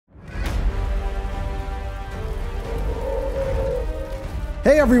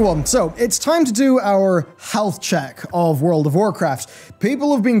Hey everyone, so it's time to do our health check of World of Warcraft.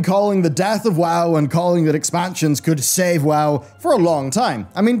 People have been calling the death of WoW and calling that expansions could save WoW for a long time.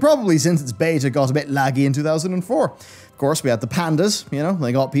 I mean, probably since its beta got a bit laggy in 2004. Of course, we had the pandas, you know,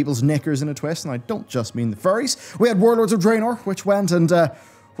 they got people's knickers in a twist, and I don't just mean the furries. We had Warlords of Draenor, which went and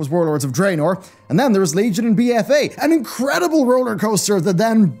was Warlords of Draenor, and then there was Legion and BFA, an incredible roller coaster that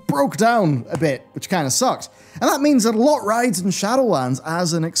then broke down a bit, which kind of sucked. And that means that a lot rides in Shadowlands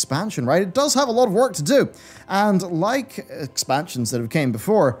as an expansion, right? It does have a lot of work to do. And like expansions that have came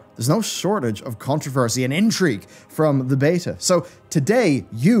before, there's no shortage of controversy and intrigue from the beta. So today,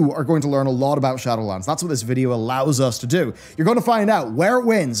 you are going to learn a lot about Shadowlands. That's what this video allows us to do. You're going to find out where it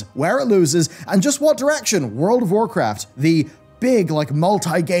wins, where it loses, and just what direction World of Warcraft, the big, like,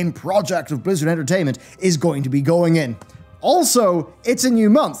 multi-game project of Blizzard Entertainment, is going to be going in. Also, it's a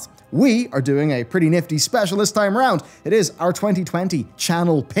new month. We are doing a pretty nifty special this time around. It is our 2020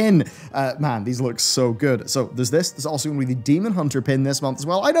 channel pin. Man, these look so good. So there's this. There's also going to be the Demon Hunter pin this month as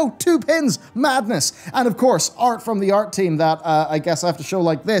well. I know, 2 pins. Madness. And of course, art from the art team that I guess I have to show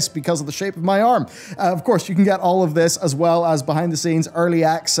like this because of the shape of my arm. Of course, you can get all of this as well as behind the scenes, early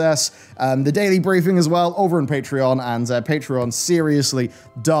access, the daily briefing as well over on Patreon. And Patreon seriously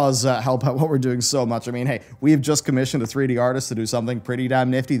does help out what we're doing so much. I mean, hey, we have just commissioned a 3D artist to do something pretty damn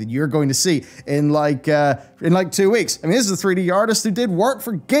nifty that you're going to see in like 2 weeks. I mean, this is a 3D artist who did work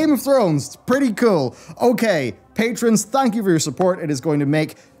for Game of Thrones. It's pretty cool. Okay, patrons, thank you for your support. It is going to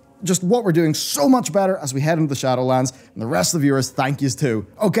make just what we're doing so much better as we head into the Shadowlands, and the rest of the viewers, thank yous too.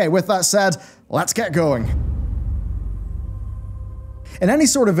 Okay, with that said, let's get going. In any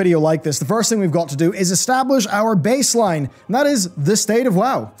sort of video like this, the first thing we've got to do is establish our baseline, and that is the state of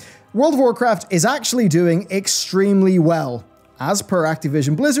WoW. World of Warcraft is actually doing extremely well. As per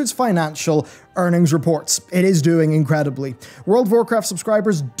Activision Blizzard's financial earnings reports, it is doing incredibly. World of Warcraft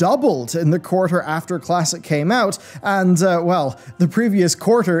subscribers doubled in the quarter after Classic came out, and, well, the previous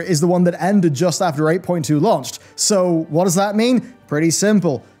quarter is the one that ended just after 8.2 launched. So what does that mean? Pretty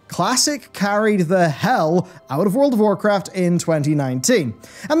simple. Classic carried the hell out of World of Warcraft in 2019.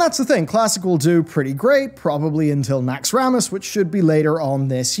 And that's the thing, Classic will do pretty great, probably until Naxxramas, which should be later on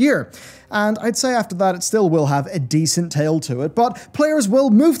this year. And I'd say after that it still will have a decent tail to it, but players will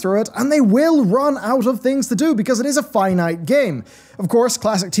move through it and they will run out of things to do because it is a finite game. Of course,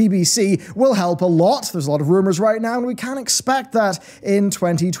 Classic TBC will help a lot. There's a lot of rumors right now, and we can expect that in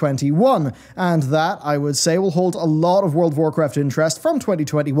 2021. And that, I would say, will hold a lot of World of Warcraft interest from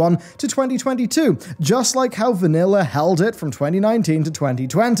 2021 to 2022, just like how Vanilla held it from 2019 to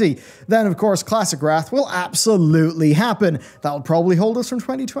 2020. Then, of course, Classic Wrath will absolutely happen. That'll probably hold us from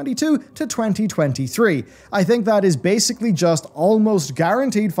 2022 to 2023. I think that is basically just almost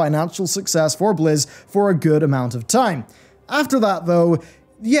guaranteed financial success for Blizz for a good amount of time. After that, though,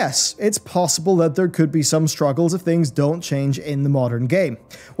 yes, it's possible that there could be some struggles if things don't change in the modern game.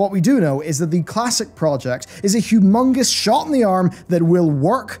 What we do know is that the Classic project is a humongous shot in the arm that will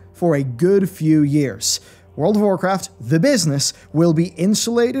work for a good few years. World of Warcraft, the business, will be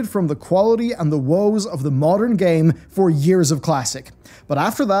insulated from the quality and the woes of the modern game for years of Classic. But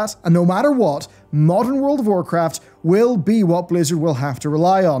after that, and no matter what, modern World of Warcraft will be what Blizzard will have to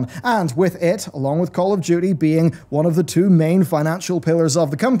rely on. And with it, along with Call of Duty being one of the 2 main financial pillars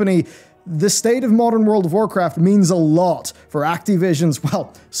of the company, the state of modern World of Warcraft means a lot for Activision's,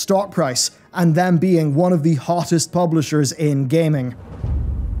 well, stock price, and them being one of the hottest publishers in gaming.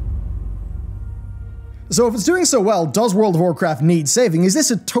 So if it's doing so well, does World of Warcraft need saving? Is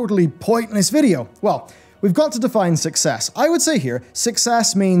this a totally pointless video? Well, we've got to define success. I would say here,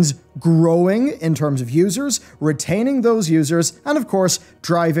 success means growing in terms of users, retaining those users, and of course,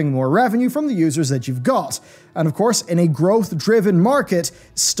 driving more revenue from the users that you've got. And of course, in a growth-driven market,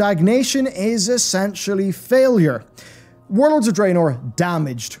 stagnation is essentially failure. Warlords of Draenor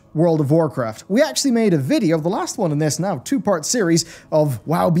damaged World of Warcraft. We actually made a video, the last one in this now 2-part series of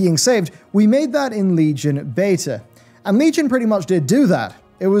WoW being saved. We made that in Legion beta. And Legion pretty much did do that.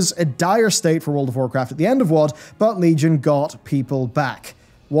 It was a dire state for World of Warcraft at the end of WoD, but Legion got people back.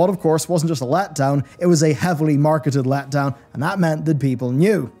 WoD, of course, wasn't just a letdown, it was a heavily marketed letdown, and that meant that people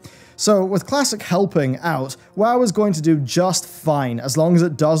knew. So with Classic helping out, WoW is going to do just fine as long as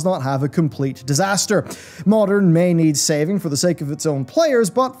it does not have a complete disaster. Modern may need saving for the sake of its own players,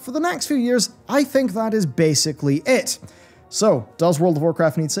 but for the next few years, I think that is basically it. So, does World of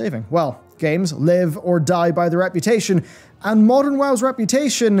Warcraft need saving? Well, games live or die by their reputation, and modern WoW's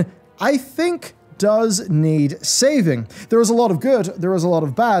reputation, I think, does need saving. There is a lot of good, there is a lot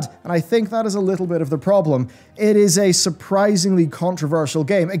of bad, and I think that is a little bit of the problem. It is a surprisingly controversial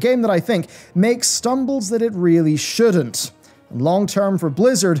game, a game that I think makes stumbles that it really shouldn't. And long term for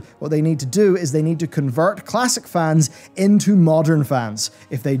Blizzard, what they need to do is they need to convert classic fans into modern fans.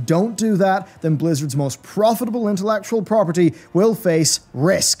 If they don't do that, then Blizzard's most profitable intellectual property will face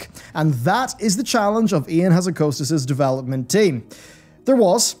risk. And that is the challenge of Ian Hazzikostas' development team. There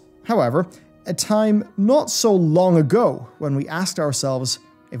was, however, a time not so long ago when we asked ourselves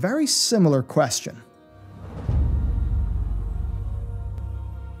a very similar question.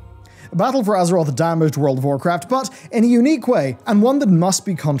 A battle for Azeroth damaged World of Warcraft, but in a unique way, and one that must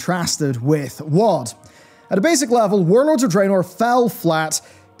be contrasted with WoD. At a basic level, Warlords of Draenor fell flat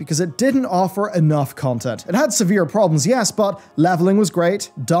because it didn't offer enough content. It had severe problems, yes, but leveling was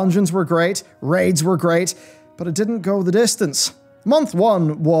great, dungeons were great, raids were great, but it didn't go the distance. Month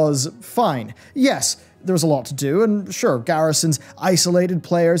 1 was fine. Yes, there was a lot to do, and sure, garrisons isolated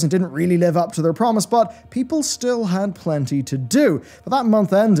players and didn't really live up to their promise, but people still had plenty to do. But that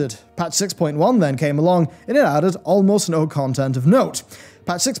month ended. Patch 6.1 then came along, and it added almost no content of note.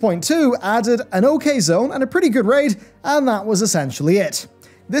 Patch 6.2 added an okay zone and a pretty good raid, and that was essentially it.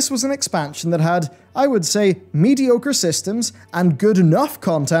 This was an expansion that had, I would say, mediocre systems and good enough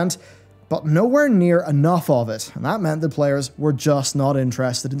content, but nowhere near enough of it, and that meant that players were just not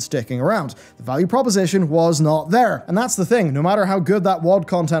interested in sticking around. The value proposition was not there, and that's the thing, no matter how good that WoD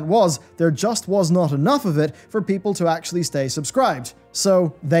content was, there just was not enough of it for people to actually stay subscribed,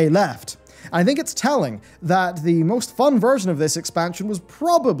 so they left. And I think it's telling that the most fun version of this expansion was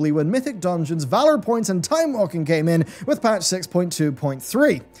probably when Mythic Dungeons, Valor Points, and Time Walking came in with patch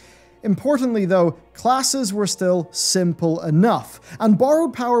 6.2.3. Importantly though, classes were still simple enough, and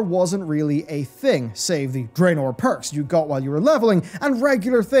borrowed power wasn't really a thing, save the Draenor perks you got while you were leveling, and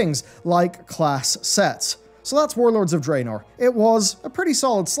regular things like class sets. So that's Warlords of Draenor. It was a pretty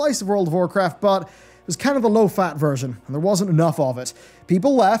solid slice of World of Warcraft, but it was kind of the low-fat version, and there wasn't enough of it.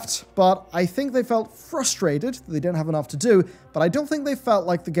 People left, but I think they felt frustrated that they didn't have enough to do, but I don't think they felt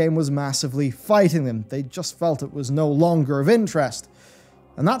like the game was massively fighting them. They just felt it was no longer of interest.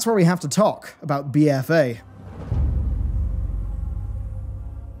 And that's where we have to talk about BFA.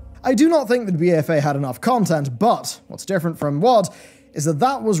 I do not think that BFA had enough content, but what's different from WoD is that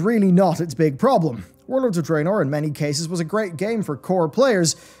that was really not its big problem. Warlords of Draenor in many cases was a great game for core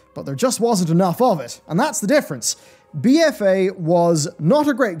players, but there just wasn't enough of it, and that's the difference. BFA was not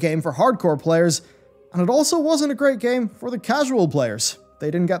a great game for hardcore players, and it also wasn't a great game for the casual players. They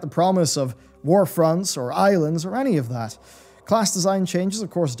didn't get the promise of war fronts or islands or any of that. Class design changes, of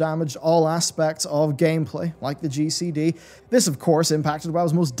course, damaged all aspects of gameplay, like the GCD. This, of course, impacted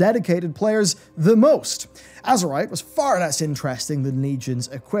WoW's most dedicated players the most. Azerite was far less interesting than Legion's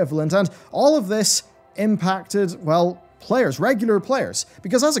equivalent, and all of this impacted, well, players, regular players.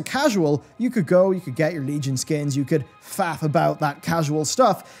 Because as a casual, you could get your Legion skins, you could faff about that casual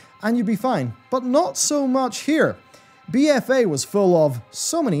stuff, and you'd be fine. But not so much here. BFA was full of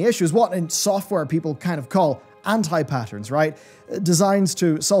so many issues, what in software people kind of call anti-patterns, right? Designs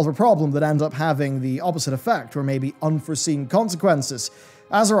to solve a problem that end up having the opposite effect, or maybe unforeseen consequences.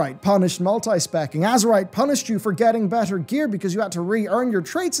 Azerite punished multi-specking. Azerite punished you for getting better gear because you had to re-earn your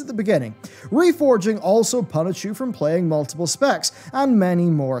traits at the beginning. Reforging also punished you from playing multiple specs, and many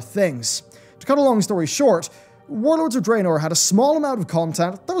more things. To cut a long story short, Warlords of Draenor had a small amount of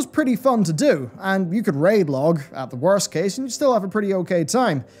content that was pretty fun to do, and you could raid log, at the worst case, and you'd still have a pretty okay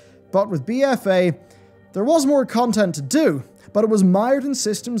time. But with BFA, there was more content to do, but it was mired in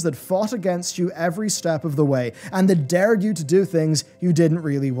systems that fought against you every step of the way, and that dared you to do things you didn't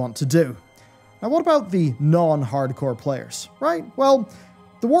really want to do. Now what about the non-hardcore players, right? Well,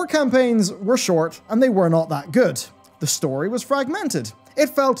 the war campaigns were short, and they were not that good. The story was fragmented.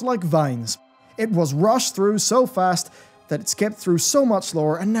 It felt like vines. It was rushed through so fast that it skipped through so much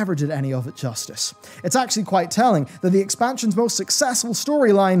lore and never did any of it justice. It's actually quite telling that the expansion's most successful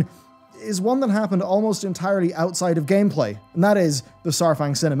storyline is one that happened almost entirely outside of gameplay, and that is the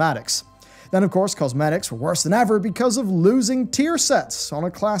Saurfang cinematics. Then of course cosmetics were worse than ever because of losing tier sets on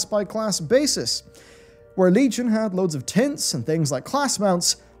a class-by-class basis. Where Legion had loads of tints and things like class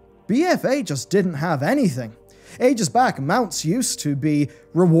mounts, BFA just didn't have anything. Ages back, mounts used to be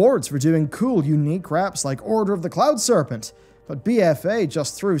rewards for doing cool, unique reps like Order of the Cloud Serpent, but BFA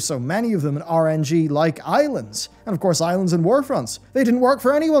just threw so many of them in RNG like islands. And of course islands and warfronts. They didn't work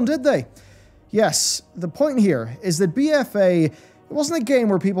for anyone, did they? Yes, the point here is that BFA, it wasn't a game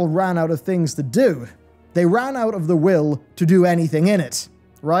where people ran out of things to do. They ran out of the will to do anything in it,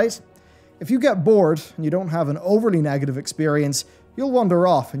 right? If you get bored and you don't have an overly negative experience, you'll wander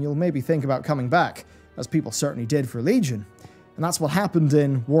off and you'll maybe think about coming back, as people certainly did for Legion. And that's what happened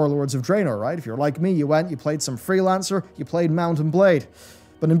in Warlords of Draenor, right? If you're like me, you went, you played some Freelancer, you played Mount and Blade.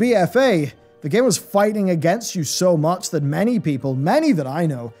 But in BFA, The game was fighting against you so much that many people, many that I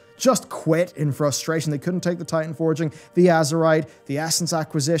know, just quit in frustration. They couldn't take the Titan Forging, the Azerite, the Essence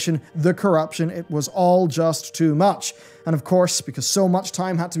Acquisition, the Corruption. It was all just too much. And of course, because so much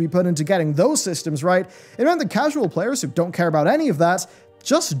time had to be put into getting those systems right, it meant that casual players who don't care about any of that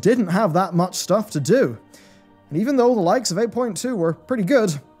just didn't have that much stuff to do. And even though the likes of 8.2 were pretty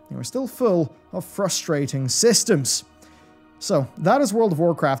good, they were still full of frustrating systems. So, that is World of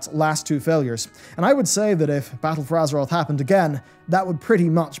Warcraft's last two failures, and I would say that if Battle for Azeroth happened again, that would pretty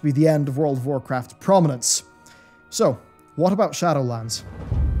much be the end of World of Warcraft's prominence. So, what about Shadowlands?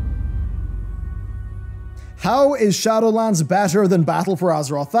 How is Shadowlands better than Battle for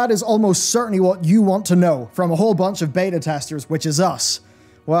Azeroth? That is almost certainly what you want to know from a whole bunch of beta testers, which is us.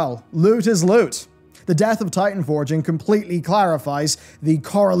 Well, loot is loot. The death of Titan Forging completely clarifies the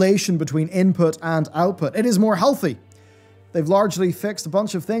correlation between input and output. It is more healthy. They've largely fixed a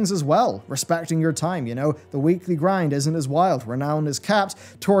bunch of things as well, respecting your time, you know. The weekly grind isn't as wild, Renown is capped,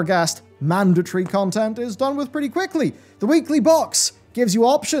 Torghast mandatory content is done with pretty quickly. The weekly box gives you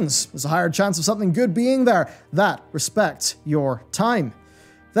options. There's a higher chance of something good being there. That respects your time.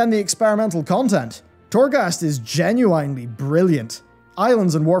 Then the experimental content. Torghast is genuinely brilliant.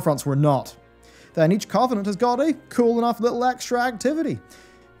 Islands and Warfronts were not. Then each Covenant has got a cool enough little extra activity.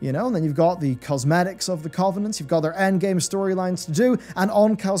 You know, and then you've got the cosmetics of the Covenants, you've got their endgame storylines to do, and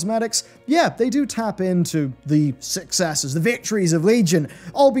on cosmetics, yeah, they do tap into the successes, the victories of Legion,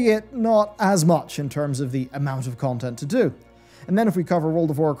 albeit not as much in terms of the amount of content to do. And then if we cover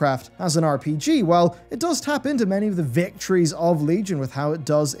World of Warcraft as an RPG, well, it does tap into many of the victories of Legion with how it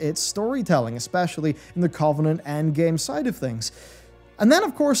does its storytelling, especially in the Covenant endgame side of things. And then,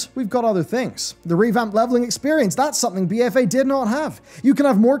 of course, we've got other things. The revamped leveling experience, that's something BFA did not have. You can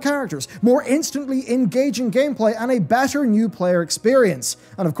have more characters, more instantly engaging gameplay, and a better new player experience.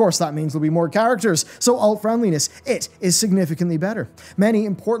 And of course, that means there'll be more characters, so alt-friendliness, it is significantly better. Many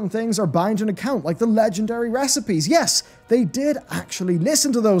important things are bound in account, like the legendary recipes. Yes, they did actually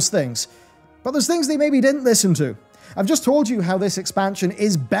listen to those things. But there's things they maybe didn't listen to. I've just told you how this expansion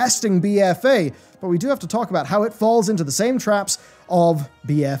is besting BFA, but we do have to talk about how it falls into the same traps of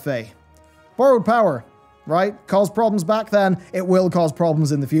BFA. Borrowed power, right? Caused problems back then, it will cause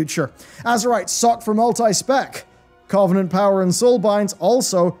problems in the future. Azerite suck for multi-spec. Covenant power and soulbinds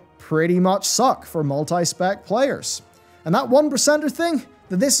also pretty much suck for multi-spec players. And that 1%er thing,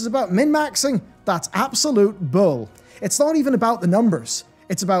 that this is about min-maxing, that's absolute bull. It's not even about the numbers,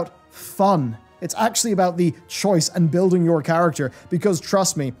 it's about fun. It's actually about the choice and building your character, because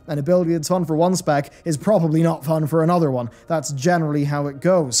trust me, an ability that's fun for one spec is probably not fun for another one. That's generally how it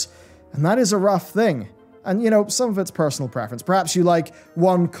goes. And that is a rough thing. And you know, some of it's personal preference. Perhaps you like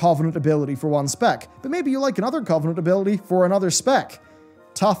one Covenant ability for one spec, but maybe you like another Covenant ability for another spec.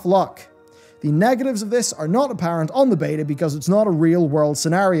 Tough luck. The negatives of this are not apparent on the beta because it's not a real-world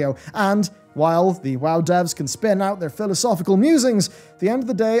scenario, and while the WoW devs can spin out their philosophical musings, at the end of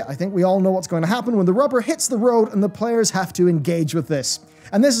the day, I think we all know what's going to happen when the rubber hits the road and the players have to engage with this.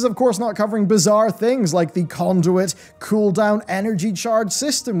 And this is of course not covering bizarre things like the conduit cooldown energy charge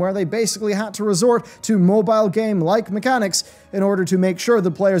system, where they basically had to resort to mobile game-like mechanics in order to make sure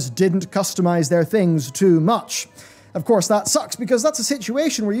the players didn't customize their things too much. Of course, that sucks because that's a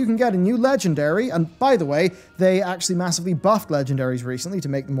situation where you can get a new legendary, and by the way, they actually massively buffed legendaries recently to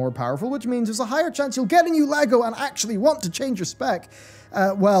make them more powerful, which means there's a higher chance you'll get a new Lego and actually want to change your spec.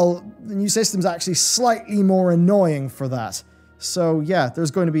 Well, the new system's actually slightly more annoying for that. So yeah,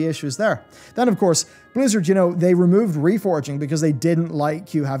 there's going to be issues there. Then of course, Blizzard, you know, they removed reforging because they didn't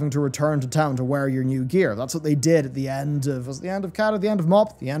like you having to return to town to wear your new gear. That's what they did at the end of, was it the end of CAD or the end of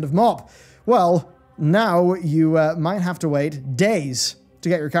MOP? The end of MOP. Well, now you might have to wait days to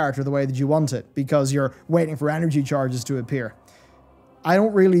get your character the way that you want it because you're waiting for energy charges to appear. I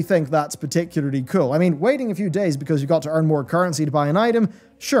don't really think that's particularly cool. I mean, waiting a few days because you got to earn more currency to buy an item,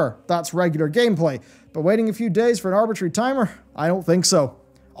 sure, that's regular gameplay. But waiting a few days for an arbitrary timer? I don't think so.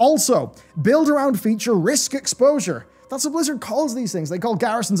 Also, build-around feature risk exposure. That's what Blizzard calls these things. They call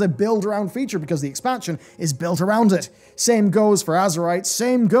garrisons a build-around feature because the expansion is built around it. Same goes for Azerite,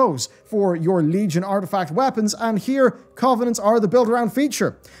 same goes for your Legion artifact weapons, and here, Covenants are the build-around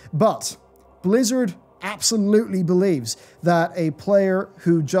feature. But Blizzard absolutely believes that a player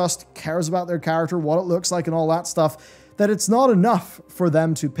who just cares about their character, what it looks like and all that stuff, that it's not enough for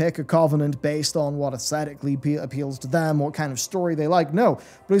them to pick a Covenant based on what aesthetically appeals to them, what kind of story they like. No,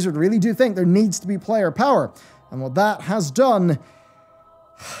 Blizzard really do think there needs to be player power. And what that has done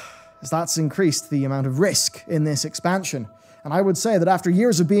is that's increased the amount of risk in this expansion. And I would say that after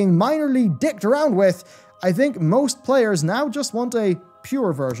years of being minorly dicked around with, I think most players now just want a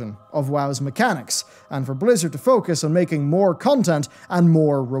pure version of WoW's mechanics, and for Blizzard to focus on making more content and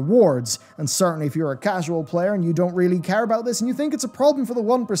more rewards. And certainly if you're a casual player and you don't really care about this and you think it's a problem for the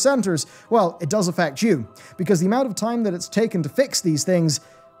 1%ers, well, it does affect you, because the amount of time that it's taken to fix these things,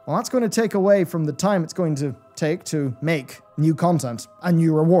 well, that's going to take away from the time it's going to take to make new content and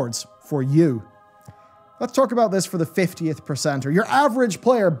new rewards for you. Let's talk about this for the 50th percenter, your average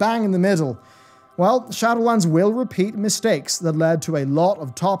player bang in the middle. Well, Shadowlands will repeat mistakes that led to a lot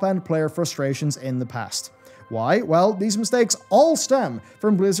of top-end player frustrations in the past. Why? Well, these mistakes all stem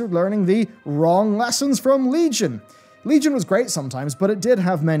from Blizzard learning the wrong lessons from Legion. Legion was great sometimes, but it did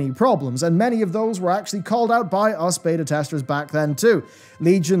have many problems, and many of those were actually called out by us beta testers back then too.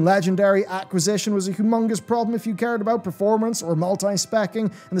 Legion Legendary acquisition was a humongous problem if you cared about performance or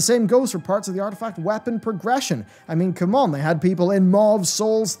multi-specking, and the same goes for parts of the artifact weapon progression. I mean, come on, they had people in Mauve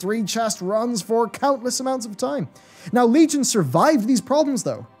Souls 3-chest runs for countless amounts of time. Now, Legion survived these problems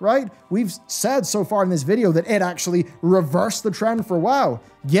though, right? We've said so far in this video that it actually reversed the trend for WoW.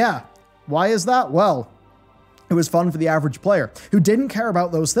 Yeah, why is that? Well, it was fun for the average player who didn't care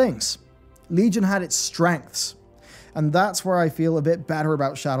about those things. Legion had its strengths. And that's where I feel a bit better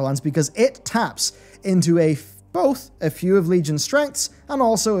about Shadowlands, because it taps into both a few of Legion's strengths and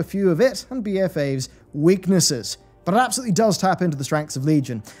also a few of it and BFA's weaknesses. But it absolutely does tap into the strengths of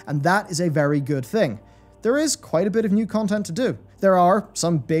Legion, and that is a very good thing. There is quite a bit of new content to do. There are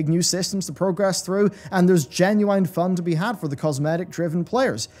some big new systems to progress through, and there's genuine fun to be had for the cosmetic-driven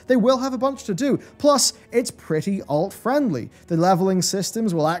players. They will have a bunch to do, plus it's pretty alt-friendly. The leveling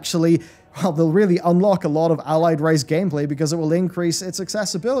systems will actually, well, they'll really unlock a lot of allied race gameplay because it will increase its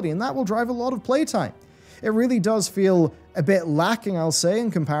accessibility, and that will drive a lot of playtime. It really does feel a bit lacking, I'll say,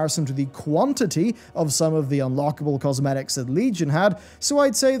 in comparison to the quantity of some of the unlockable cosmetics that Legion had, so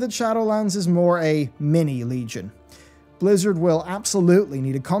I'd say that Shadowlands is more a mini Legion. Blizzard will absolutely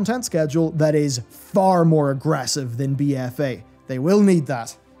need a content schedule that is far more aggressive than BFA. They will need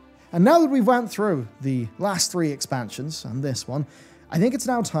that. And now that we've went through the last 3 expansions and this one, I think it's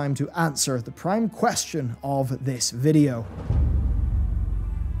now time to answer the prime question of this video.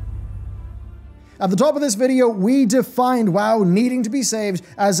 At the top of this video, we defined WoW needing to be saved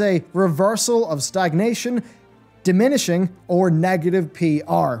as a reversal of stagnation, diminishing, or negative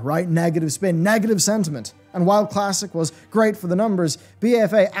PR, right? Negative spin, negative sentiment. And while Classic was great for the numbers,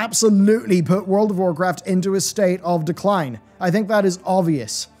 BFA absolutely put World of Warcraft into a state of decline. I think that is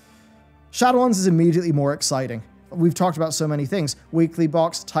obvious. Shadowlands is immediately more exciting. We've talked about so many things. Weekly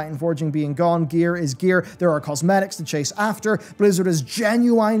box, Titan Forging being gone, gear is gear, there are cosmetics to chase after, Blizzard has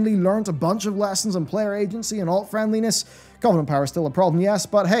genuinely learned a bunch of lessons on player agency and alt-friendliness. Covenant power is still a problem, yes,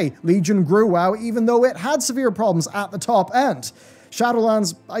 but hey, Legion grew WoW even though it had severe problems at the top end.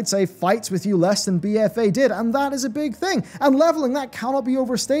 Shadowlands, I'd say, fights with you less than BFA did, and that is a big thing. And leveling, that cannot be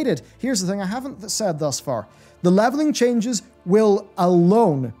overstated. Here's the thing I haven't said thus far. The leveling changes will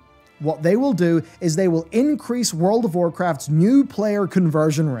alone, what they will do is they will increase World of Warcraft's new player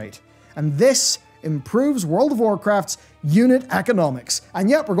conversion rate. And this improves World of Warcraft's unit economics. And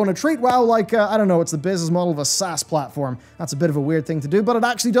yep, we're going to treat WoW like, I don't know, it's the business model of a SaaS platform. That's a bit of a weird thing to do, but it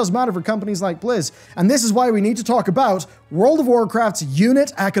actually does matter for companies like Blizz. And this is why we need to talk about World of Warcraft's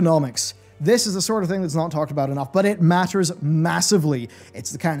unit economics. This is the sort of thing that's not talked about enough, but it matters massively.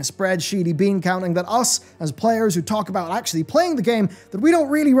 It's the kind of spreadsheety bean counting that us, as players who talk about actually playing the game, that we don't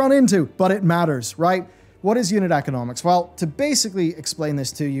really run into, but it matters, right? What is unit economics? Well, to basically explain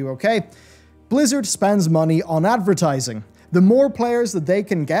this to you, okay? Blizzard spends money on advertising. The more players that they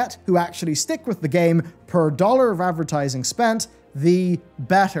can get who actually stick with the game per dollar of advertising spent, the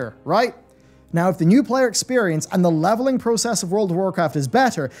better, right? Now, if the new player experience and the leveling process of World of Warcraft is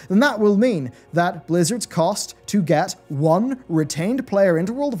better, then that will mean that Blizzard's cost to get one retained player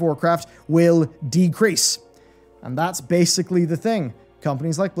into World of Warcraft will decrease. And that's basically the thing.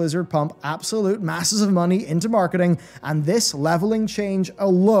 Companies like Blizzard pump absolute masses of money into marketing, and this leveling change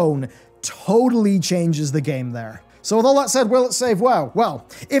alone totally changes the game there. So with all that said, will it save WoW? Well,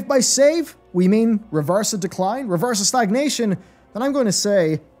 if by save we mean reverse a decline, reverse a stagnation, then I'm going to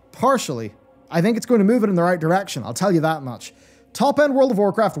say partially. I think it's going to move it in the right direction, I'll tell you that much. Top-end World of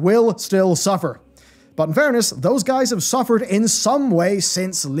Warcraft will still suffer. But in fairness, those guys have suffered in some way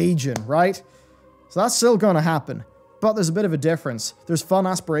since Legion, right? So that's still going to happen. But there's a bit of a difference. There's fun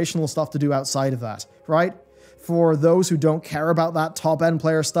aspirational stuff to do outside of that, right? For those who don't care about that top-end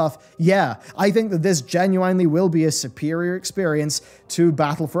player stuff, yeah, I think that this genuinely will be a superior experience to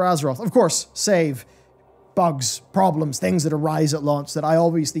Battle for Azeroth. Of course, save bugs, problems, things that arise at launch that I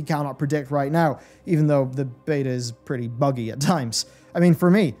obviously cannot predict right now, even though the beta is pretty buggy at times. I mean,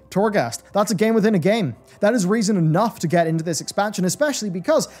 for me, Torghast, that's a game within a game. That is reason enough to get into this expansion, especially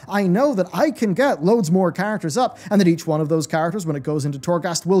because I know that I can get loads more characters up, and that each one of those characters, when it goes into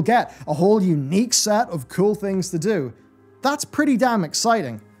Torghast, will get a whole unique set of cool things to do. That's pretty damn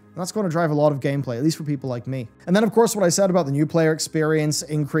exciting. That's going to drive a lot of gameplay, at least for people like me. And then, of course, what I said about the new player experience,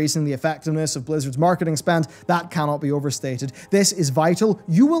 increasing the effectiveness of Blizzard's marketing spend, that cannot be overstated. This is vital.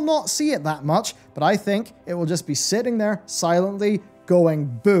 You will not see it that much, but I think it will just be sitting there silently going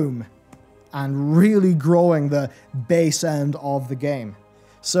boom and really growing the base end of the game.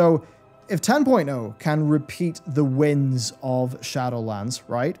 So if 10.0 can repeat the wins of Shadowlands,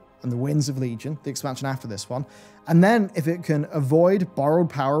 right? And the wins of Legion, the expansion after this one. And then if it can avoid borrowed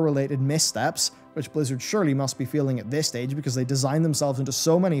power-related missteps, which Blizzard surely must be feeling at this stage because they designed themselves into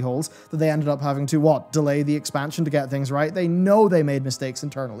so many holes that they ended up having to, what, delay the expansion to get things right? They know they made mistakes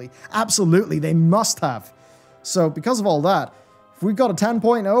internally. Absolutely, they must have. So because of all that, if we've got a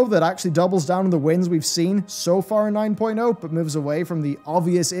 10.0 that actually doubles down on the wins we've seen so far in 9.0, but moves away from the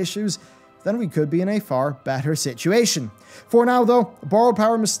obvious issues, then we could be in a far better situation. For now, though, borrowed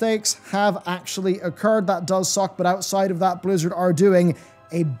power mistakes have actually occurred. That does suck, but outside of that, Blizzard are doing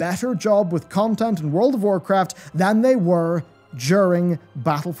a better job with content in World of Warcraft than they were during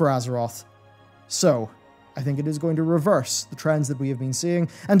Battle for Azeroth. So, I think it is going to reverse the trends that we have been seeing,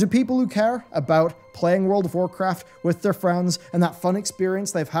 and to people who care about playing World of Warcraft with their friends and that fun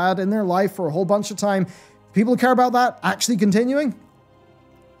experience they've had in their life for a whole bunch of time, people who care about that actually continuing,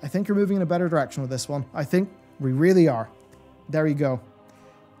 I think you're moving in a better direction with this one. I think we really are. There you go.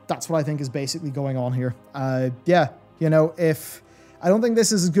 That's what I think is basically going on here. Yeah, you know, I don't think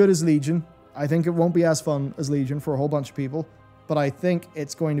this is as good as Legion. I think it won't be as fun as Legion for a whole bunch of people, but I think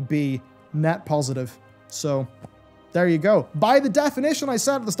it's going to be net positive. So there you go. By the definition I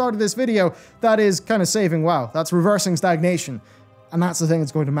said at the start of this video, that is kind of saving WoW. That's reversing stagnation. And that's the thing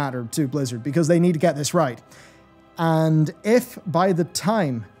that's going to matter to Blizzard because they need to get this right. And if by the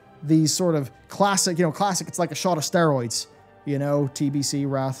time these sort of classic, it's like a shot of steroids, TBC,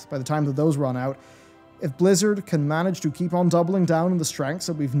 Wrath, by the time that those run out, if Blizzard can manage to keep on doubling down on the strengths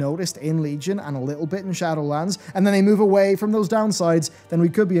that we've noticed in Legion and a little bit in Shadowlands, and then they move away from those downsides, then we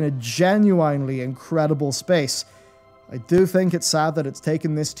could be in a genuinely incredible space. I do think it's sad that it's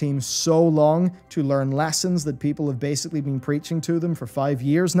taken this team so long to learn lessons that people have basically been preaching to them for 5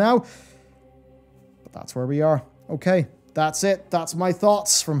 years now, but that's where we are. Okay, that's it. That's my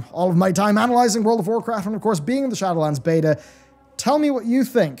thoughts from all of my time analyzing World of Warcraft and, of course, being in the Shadowlands beta. Tell me what you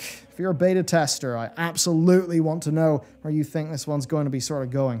think. If you're a beta tester, I absolutely want to know where you think this one's going to be sort of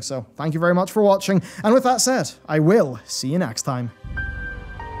going. So thank you very much for watching. And with that said, I will see you next time.